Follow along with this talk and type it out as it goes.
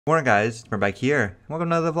Morning guys, we're back here. Welcome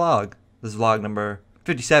to another vlog. This is vlog number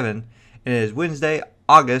 57. It is Wednesday,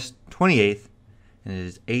 August 28th, and it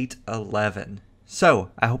is 8:11. So,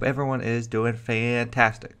 I hope everyone is doing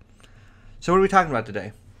fantastic. So what are we talking about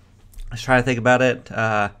today? I was trying to think about it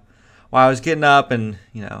while I was getting up and,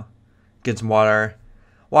 getting some water,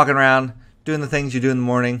 walking around, doing the things you do in the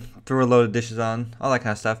morning, threw a load of dishes on, all that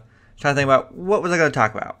kind of stuff. Trying to think about what was I going to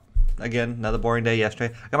talk about. Again, another boring day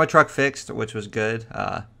yesterday. I got my truck fixed, which was good.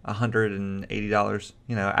 $180,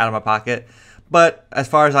 out of my pocket. But as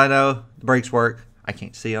far as I know, the brakes work. I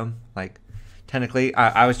can't see them. Technically,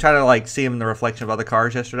 I was trying to see them in the reflection of other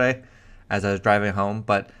cars yesterday as I was driving home.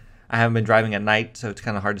 But I haven't been driving at night, so it's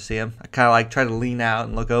kind of hard to see them. I kind of try to lean out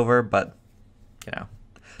and look over, but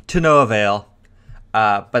to no avail.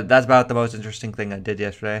 But that's about the most interesting thing I did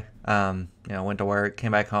yesterday. Went to work,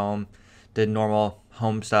 came back home, did normal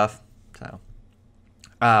home stuff.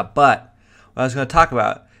 But what I was going to talk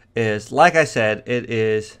about is, like I said, it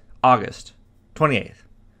is August 28th.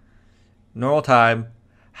 Normal time.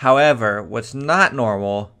 However, what's not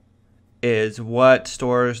normal is what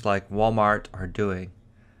stores like Walmart are doing.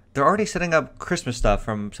 They're already setting up Christmas stuff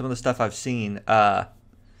from some of the stuff I've seen.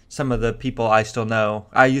 Some of the people I still know.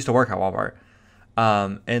 I used to work at Walmart.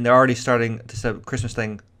 And they're already starting to set up Christmas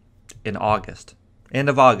thing in August. End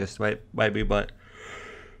of August, might be, but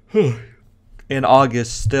in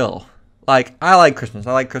August still. I like Christmas.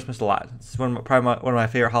 I like Christmas a lot. It's probably one of my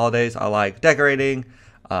favorite holidays. I like decorating.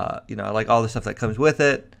 I like all the stuff that comes with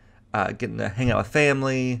it. Getting to hang out with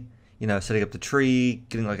family. Setting up the tree.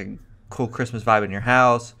 Getting a cool Christmas vibe in your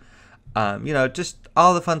house. Just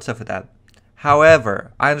all the fun stuff with that.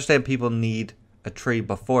 However, I understand people need a tree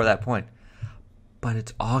before that point. But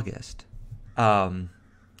it's August.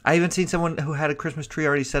 I even seen someone who had a Christmas tree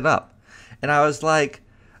already set up. And I was like,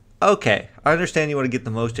 okay, I understand you want to get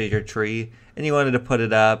the most out of your tree. And you wanted to put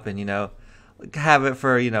it up and, have it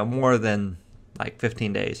for, more than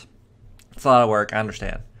 15 days. It's a lot of work, I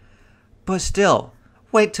understand. But still,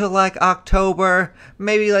 wait till October,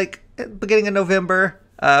 maybe beginning of November,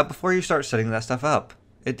 before you start setting that stuff up.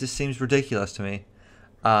 It just seems ridiculous to me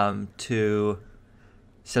to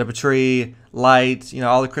set up a tree, lights,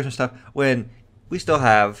 all the Christmas stuff, when we still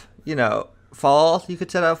have, fall you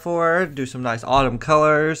could set up for, do some nice autumn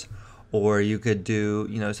colors, or you could do,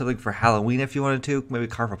 something for Halloween if you wanted to, maybe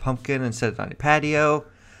carve a pumpkin and set it on your patio.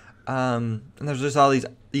 And there's just all these,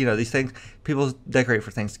 these things. People decorate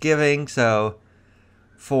for Thanksgiving, so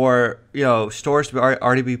for, stores to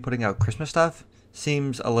already be putting out Christmas stuff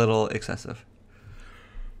seems a little excessive.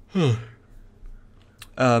 Me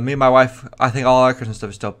and my wife, I think all our Christmas stuff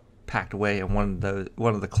is still packed away in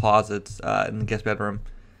one of the closets in the guest bedroom,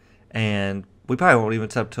 and we probably won't even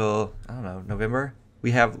set up till November.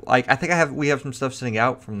 We have we have some stuff sitting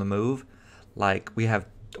out from the move, we have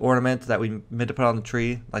ornaments that we meant to put on the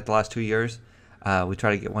tree the last 2 years. We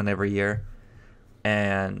try to get one every year,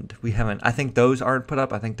 and we haven't. I think those aren't put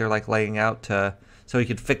up. I think they're laying out so we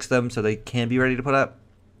could fix them so they can be ready to put up.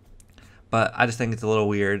 But I just think it's a little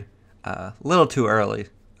weird. A little too early.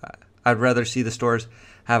 I'd rather see the stores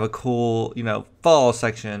have a cool, fall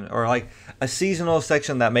section or a seasonal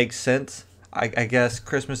section that makes sense. I guess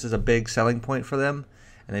Christmas is a big selling point for them,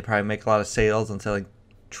 and they probably make a lot of sales on selling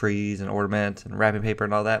trees and ornaments and wrapping paper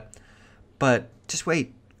and all that. But just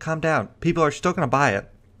wait, calm down. People are still going to buy it.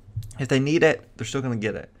 If they need it, they're still going to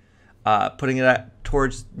get it. Putting it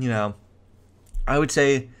towards, I would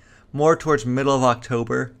say more towards middle of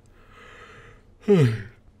October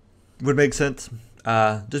would make sense.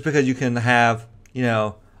 Just because you can have,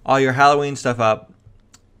 all your Halloween stuff up,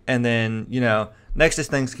 and then, next is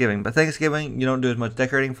Thanksgiving. But Thanksgiving, you don't do as much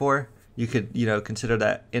decorating for. You could, consider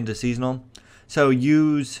that into seasonal. So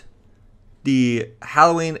use the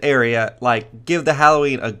Halloween area, give the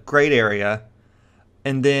Halloween a great area,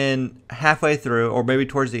 and then halfway through, or maybe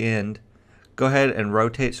towards the end, go ahead and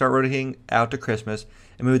start rotating out to Christmas,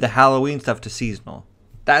 and move the Halloween stuff to seasonal.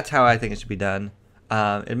 That's how I think it should be done.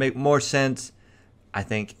 It'd make more sense. I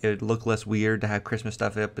think it would look less weird to have Christmas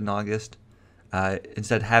stuff up in August.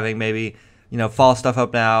 Instead of having maybe, fall stuff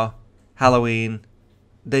up now, Halloween,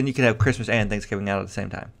 then you can have Christmas and Thanksgiving out at the same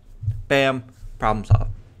time. Bam, problem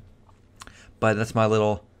solved. But that's my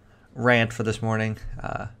little rant for this morning.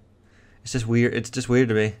 It's just weird. It's just weird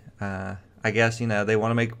to me. I guess, they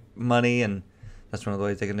want to make money, and that's one of the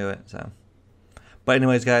ways they can do it. So, but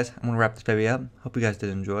anyways, guys, I'm going to wrap this baby up. Hope you guys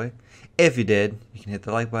did enjoy. If you did, you can hit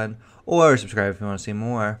the like button or subscribe if you want to see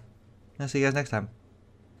more. I'll see you guys next time.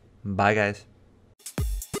 Bye, guys.